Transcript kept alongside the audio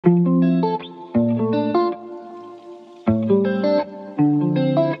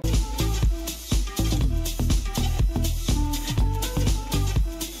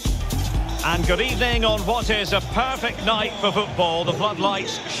Good evening on what is a perfect night for football. The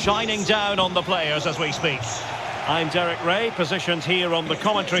floodlights shining down on the players as we speak. I'm Derek Ray, positioned here on the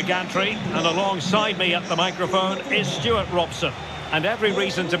commentary gantry, and alongside me at the microphone is Stuart Robson. And every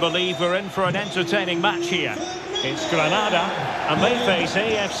reason to believe we're in for an entertaining match here. It's Granada, and they face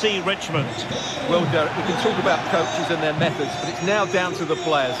AFC Richmond. Well, Derek, we can talk about coaches and their methods, but it's now down to the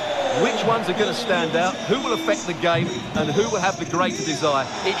players. Which ones are going to stand out, who will affect the game, and who will have the greater desire?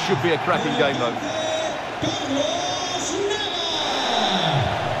 It should be a cracking game, though.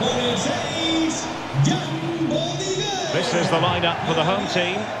 This is the lineup for the home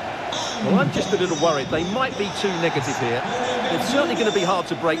team. Well, I'm just a little worried. They might be too negative here. It's certainly going to be hard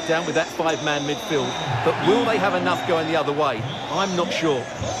to break down with that five-man midfield, but will they have enough going the other way? I'm not sure.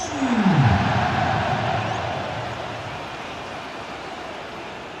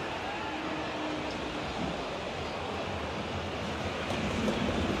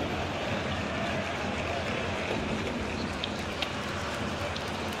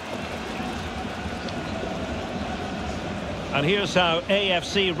 And here's how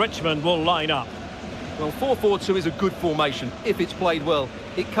AFC Richmond will line up. Well, 4-4-2 is a good formation if it's played well.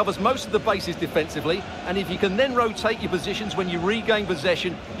 It covers most of the bases defensively, and if you can then rotate your positions when you regain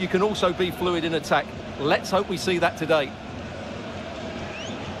possession, you can also be fluid in attack. Let's hope we see that today.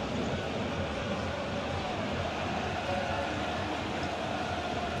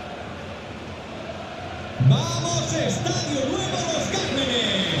 Vamos, Estadio Nuevo Los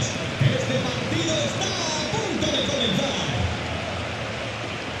Cármenes. Este partido está a punto de comenzar.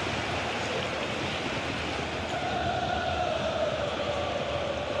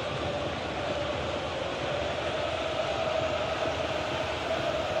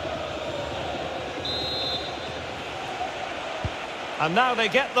 And now they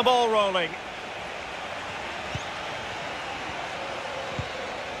get the ball rolling.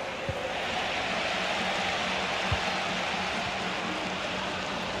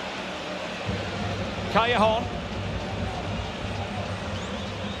 Callejon.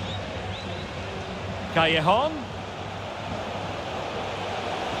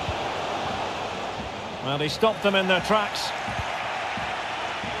 Well, he stopped them in their tracks.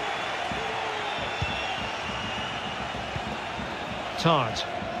 Tard.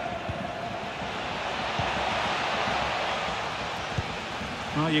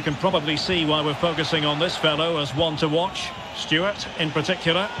 Well, you can probably see why we're focusing on this fellow as one to watch. Stuart, in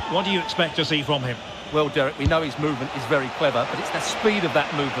particular, what do you expect to see from him? Well, Derek, we know his movement is very clever, but it's the speed of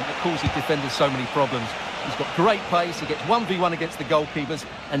that movement that causes defenders so many problems. He's got great pace, he gets 1v1 against the goalkeepers,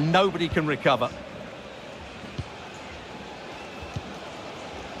 and nobody can recover.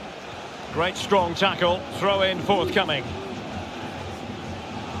 Great strong tackle, throw in forthcoming.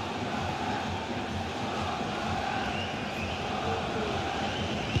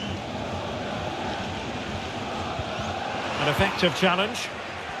 An effective challenge.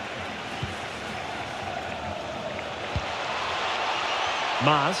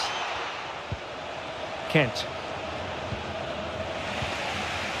 Maz. Kent.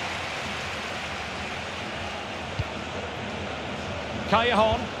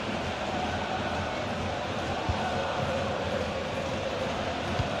 Callejon.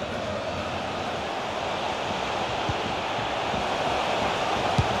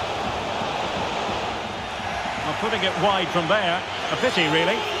 Putting it wide from there. A pity,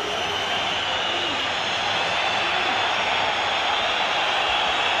 really.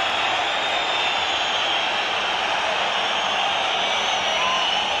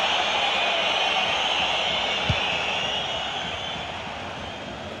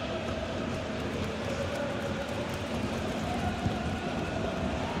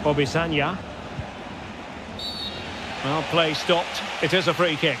 Obisanya. Well, play stopped. It is a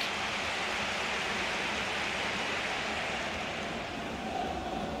free kick.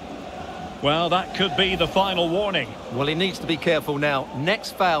 Well, that could be the final warning. Well, he needs to be careful now.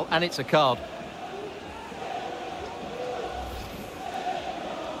 Next foul, and it's a card.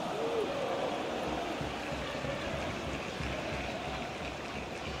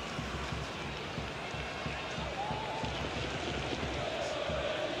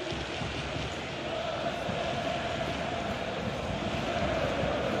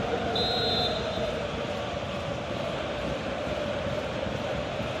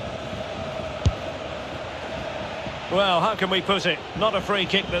 Well, how can we put it? Not a free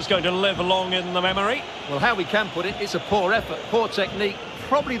kick that's going to live long in the memory. Well, how we can put it, it's a poor effort, poor technique,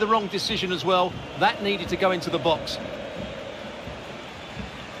 probably the wrong decision as well. That needed to go into the box.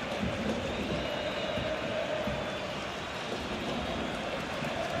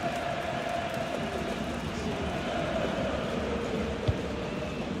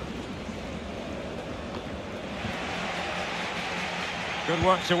 Good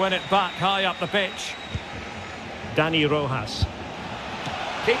work to win it back high up the pitch. Dani Rojas.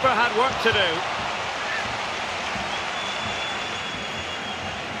 Keeper had work to do.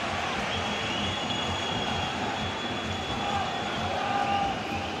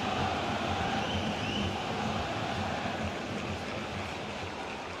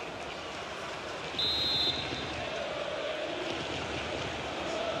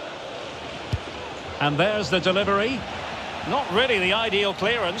 And there's the delivery. Not really the ideal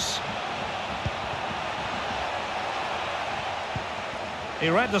clearance. He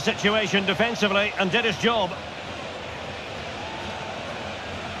read the situation defensively and did his job.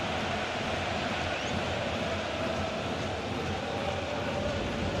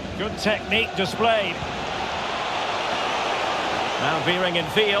 Good technique displayed. Now veering in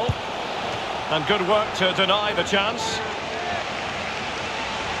field. And good work to deny the chance.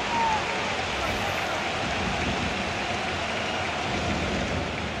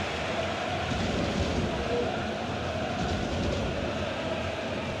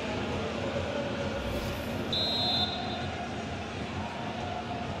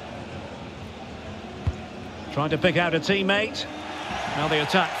 Trying to pick out a teammate. Now the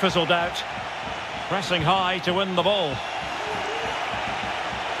attack fizzled out. Pressing high to win the ball.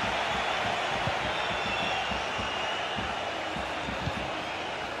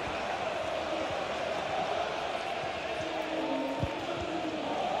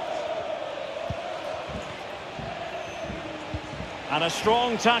 And a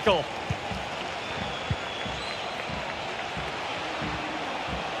strong tackle.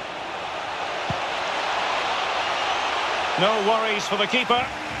 No worries for the keeper.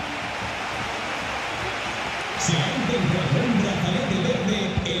 Se ha encontrado un brazalete verde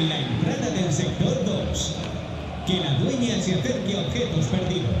en la entrada del sector 2. Que la dueña se acerque a objetos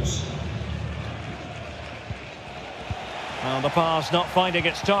perdidos. Well, the pass not finding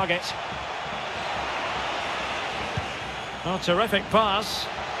its target. Oh, terrific pass.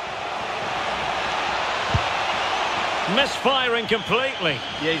 Misfiring completely.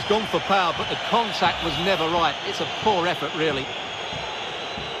 Yeah, he's gone for power, but the contact was never right. It's a poor effort, really.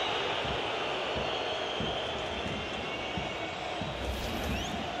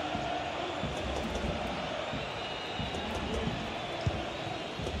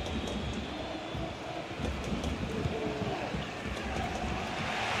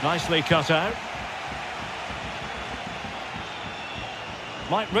 Nicely cut out.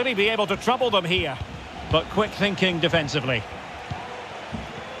 Might really be able to trouble them here. But quick thinking defensively.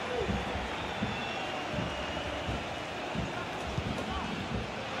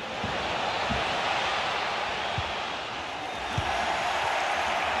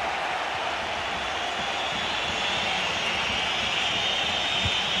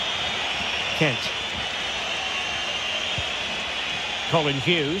 Kent. Colin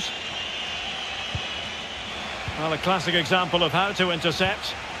Hughes. Well, a classic example of how to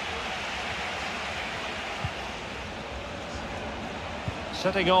intercept.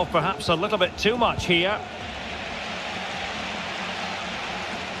 Setting off perhaps a little bit too much here.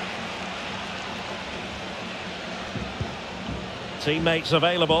 Teammates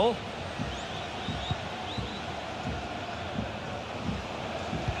available.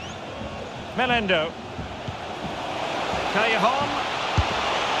 Melendo. Callejon.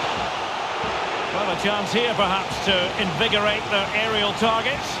 Well, a chance here perhaps to invigorate their aerial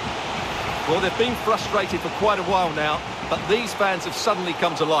targets. Well, they've been frustrated for quite a while now, but these fans have suddenly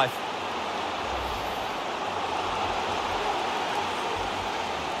come to life.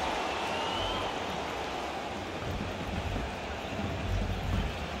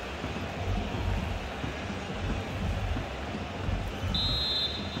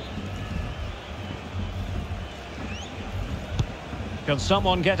 Can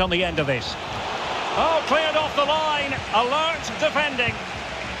someone get on the end of this? Oh, cleared off the line. Alert defending.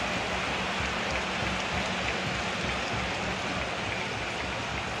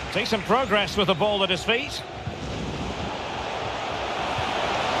 Decent progress with the ball at his feet.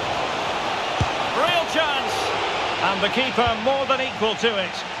 Real chance. And the keeper more than equal to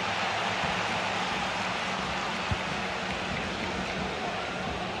it.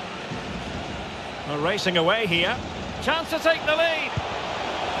 We're racing away here. Chance to take the lead.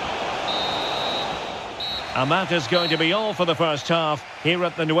 And that is going to be all for the first half here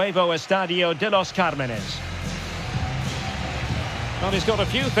at the Nuevo Estadio de los Cármenes. Well, he's got a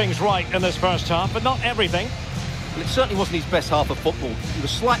few things right in this first half, but not everything. Well, it certainly wasn't his best half of football. He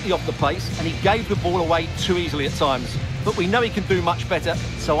was slightly off the pace and he gave the ball away too easily at times. But we know he can do much better,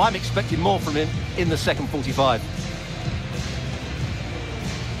 so I'm expecting more from him in the second 45.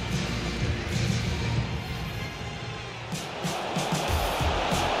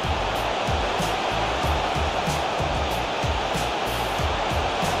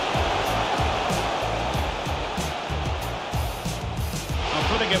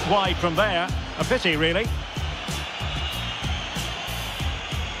 putting it wide from there. A pity, really.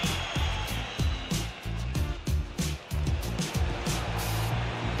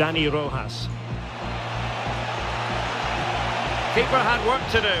 Dani Rojas. Keeper had work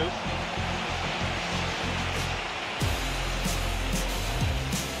to do.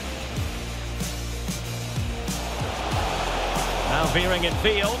 Now veering in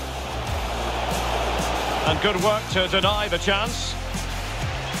field. And good work to deny the chance.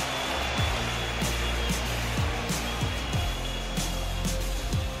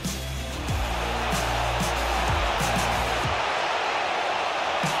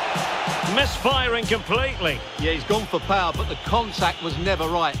 Misfiring completely. Yeah, he's gone for power, but the contact was never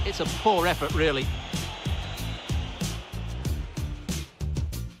right. It's a poor effort, really.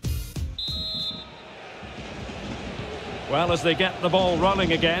 Well, as they get the ball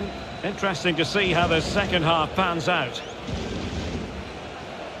rolling again, interesting to see how the second half pans out.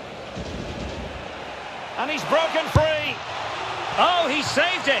 And he's broken free. Oh, he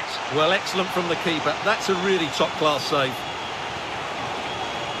saved it. Well, excellent from the keeper. That's a really top-class save.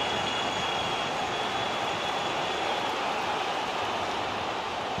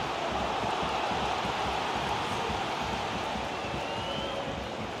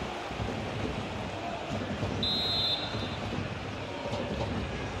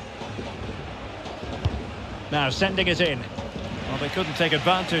 Now sending it in. Well, they couldn't take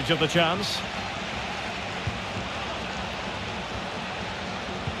advantage of the chance.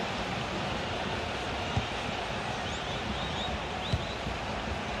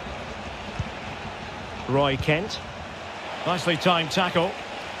 Roy Kent. Nicely timed tackle.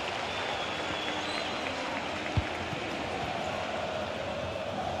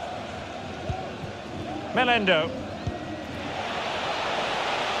 Melendo.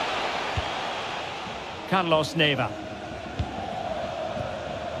 Carlos Neva.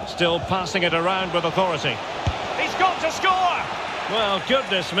 Still passing it around with authority. He's got to score! Well,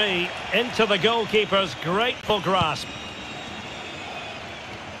 goodness me, into the goalkeeper's grateful grasp.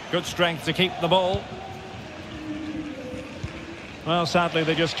 Good strength to keep the ball. Well, sadly,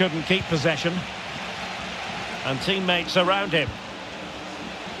 they just couldn't keep possession. And teammates around him.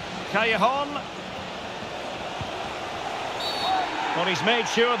 Callejon. Well, he's made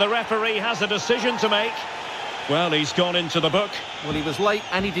sure the referee has a decision to make. Well, he's gone into the book. Well, he was late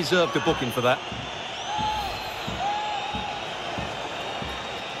and he deserved a booking for that.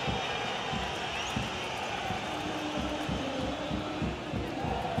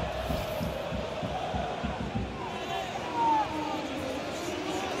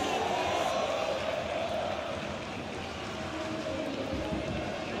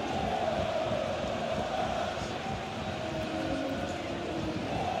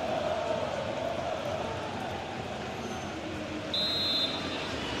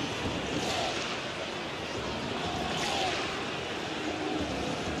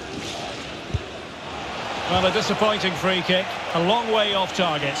 Well, a disappointing free kick, a long way off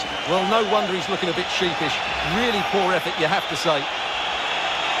target. Well, no wonder he's looking a bit sheepish. Really poor effort, you have to say.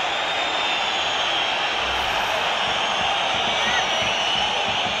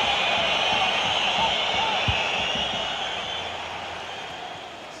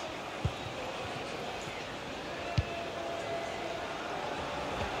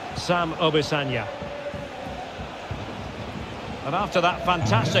 Sam Obisanya. And after that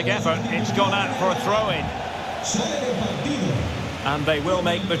fantastic effort, it's gone out for a throw-in. And they will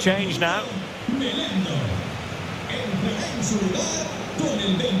make the change now. Melendo. Entrará en su lugar con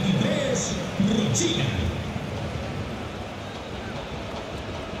el 23, Rochina.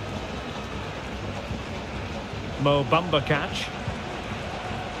 Mo Bamba catch.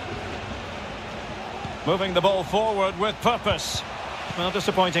 Moving the ball forward with purpose. Well,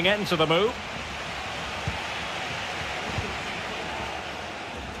 disappointing end to the move.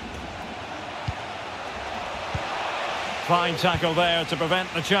 Fine tackle there to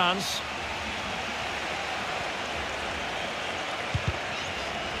prevent the chance.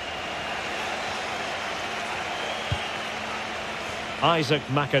 Isaac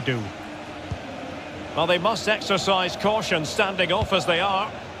McAdoo. Well, they must exercise caution standing off as they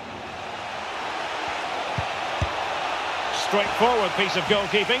are. Straightforward piece of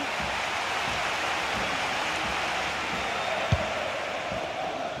goalkeeping.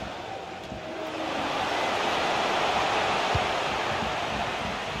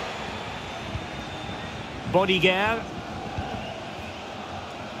 Bodiger.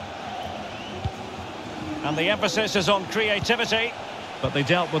 And the emphasis is on creativity, but they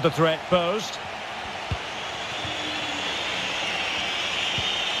dealt with the threat posed.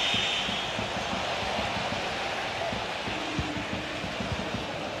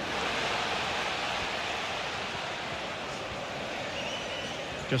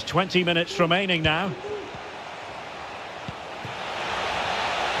 Just 20 minutes remaining now.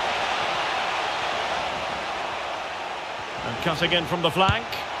 And cutting in from the flank.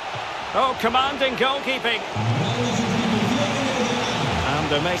 Oh, commanding goalkeeping.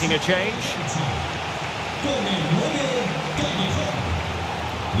 And they're making a change. Con el 9, Callejón.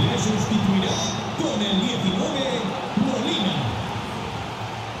 Le sustituirá con el 19, Molina.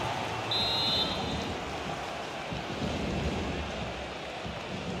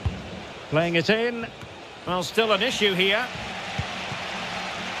 Playing it in. Well, still an issue here.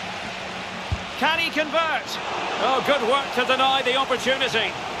 Can he convert? Oh, good work to deny the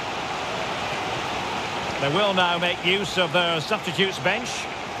opportunity. They will now make use of their substitutes bench.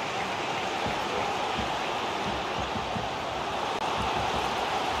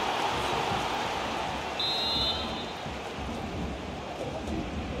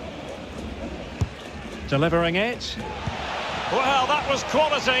 Delivering it. Well, that was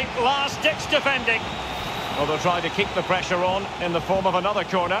quality. Last-ditch defending. Well, they'll try to keep the pressure on in the form of another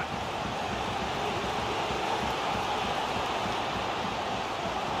corner.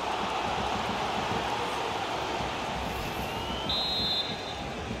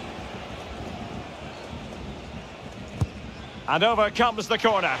 And over comes the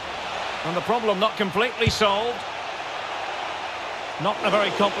corner. And the problem not completely solved. Not a very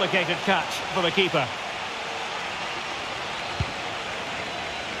complicated catch for the keeper.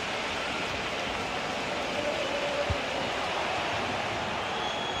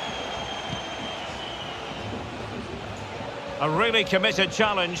 A really committed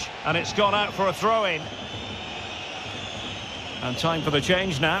challenge, and it's gone out for a throw-in. And time for the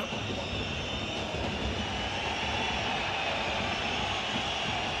change now.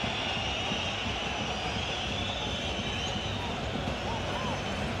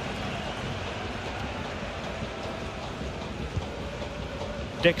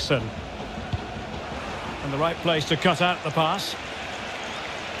 Dixon. And the right place to cut out the pass.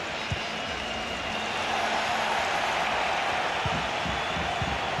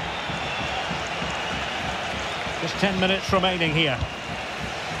 Just 10 minutes remaining here.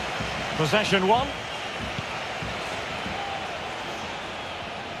 Possession one.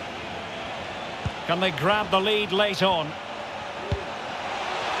 Can they grab the lead late on?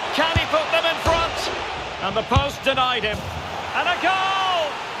 Can he put them in front? And the post denied him. And a goal!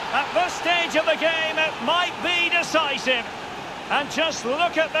 At this stage of the game, it might be decisive. And just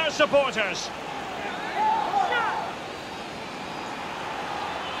look at their supporters.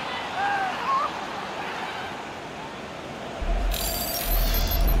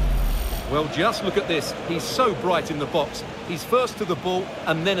 Well, just look at this. He's so bright in the box. He's first to the ball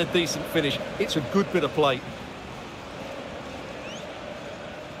and then a decent finish. It's a good bit of play.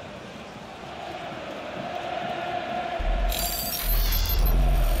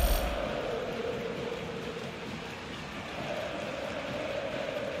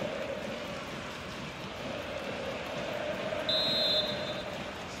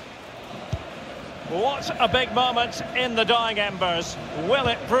 What a big moment in the dying embers. Will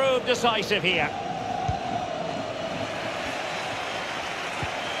it prove decisive here?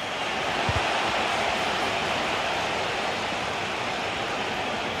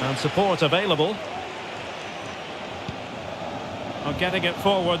 And support available. Are getting it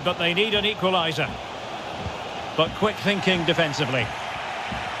forward, but they need an equaliser. But quick thinking defensively.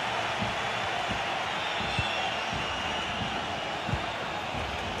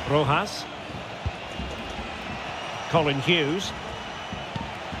 Rojas. Colin Hughes.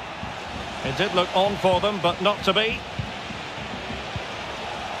 It did look on for them, but not to be.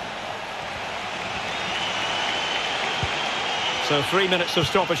 So 3 minutes of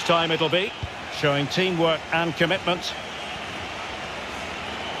stoppage time it'll be, showing teamwork and commitment.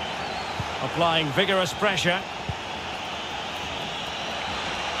 Applying vigorous pressure.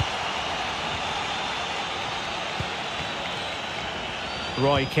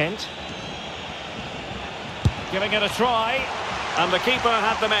 Roy Kent. Giving it a try, and the keeper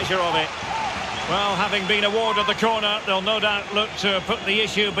had the measure of it. Well, having been awarded the corner, they'll no doubt look to put the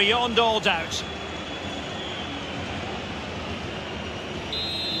issue beyond all doubt.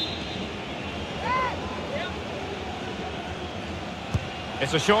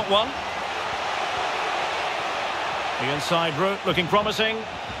 It's a short one. The inside route looking promising.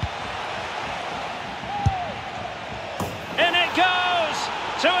 In it goes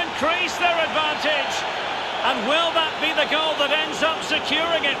to increase their advantage. And will that be the goal that ends up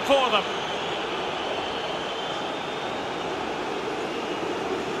securing it for them?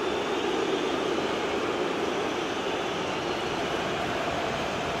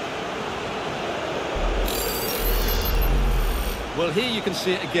 Well, here you can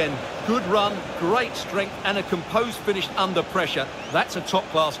see it again. Good run, great strength and a composed finish under pressure. That's a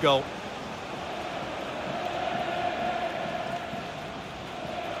top-class goal.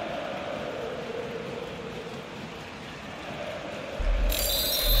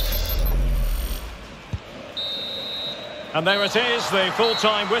 And there it is, the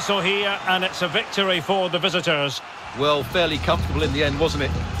full-time whistle here, and it's a victory for the visitors. Well, fairly comfortable in the end, wasn't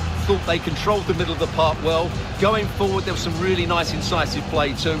it? Thought they controlled the middle of the park well. Going forward, there was some really nice incisive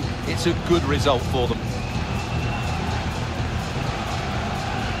play too. It's a good result for them.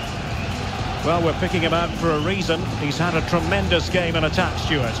 Well, we're picking him out for a reason. He's had a tremendous game in attack,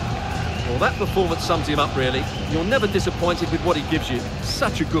 Stuart. Well, that performance sums him up, really. You're never disappointed with what he gives you.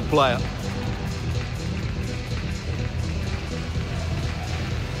 Such a good player.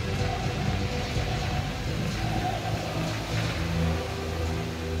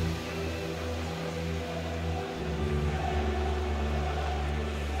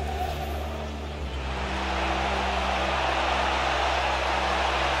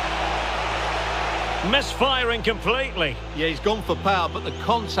 Misfiring completely. Yeah, he's gone for power, but the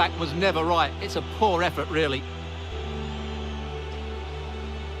contact was never right. It's a poor effort, really.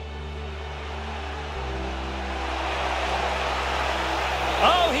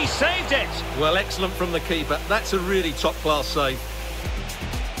 Oh, he saved it! Well, excellent from the keeper. That's a really top-class save.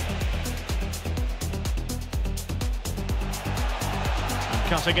 And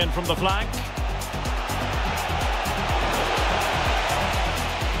cutting in from the flank.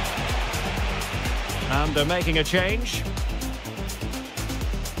 And they're making a change.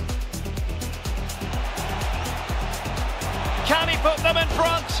 Can he put them in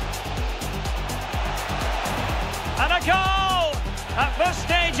front? And a goal! At this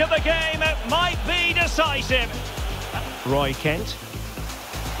stage of the game, it might be decisive. Roy Kent.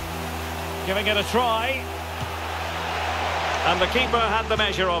 Giving it a try. And the keeper had the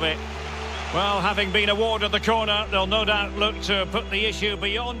measure of it. Well, having been awarded the corner, they'll no doubt look to put the issue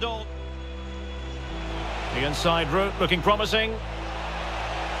beyond all. The inside route looking promising.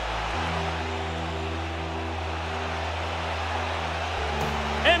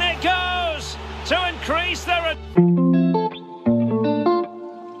 In it goes to increase their...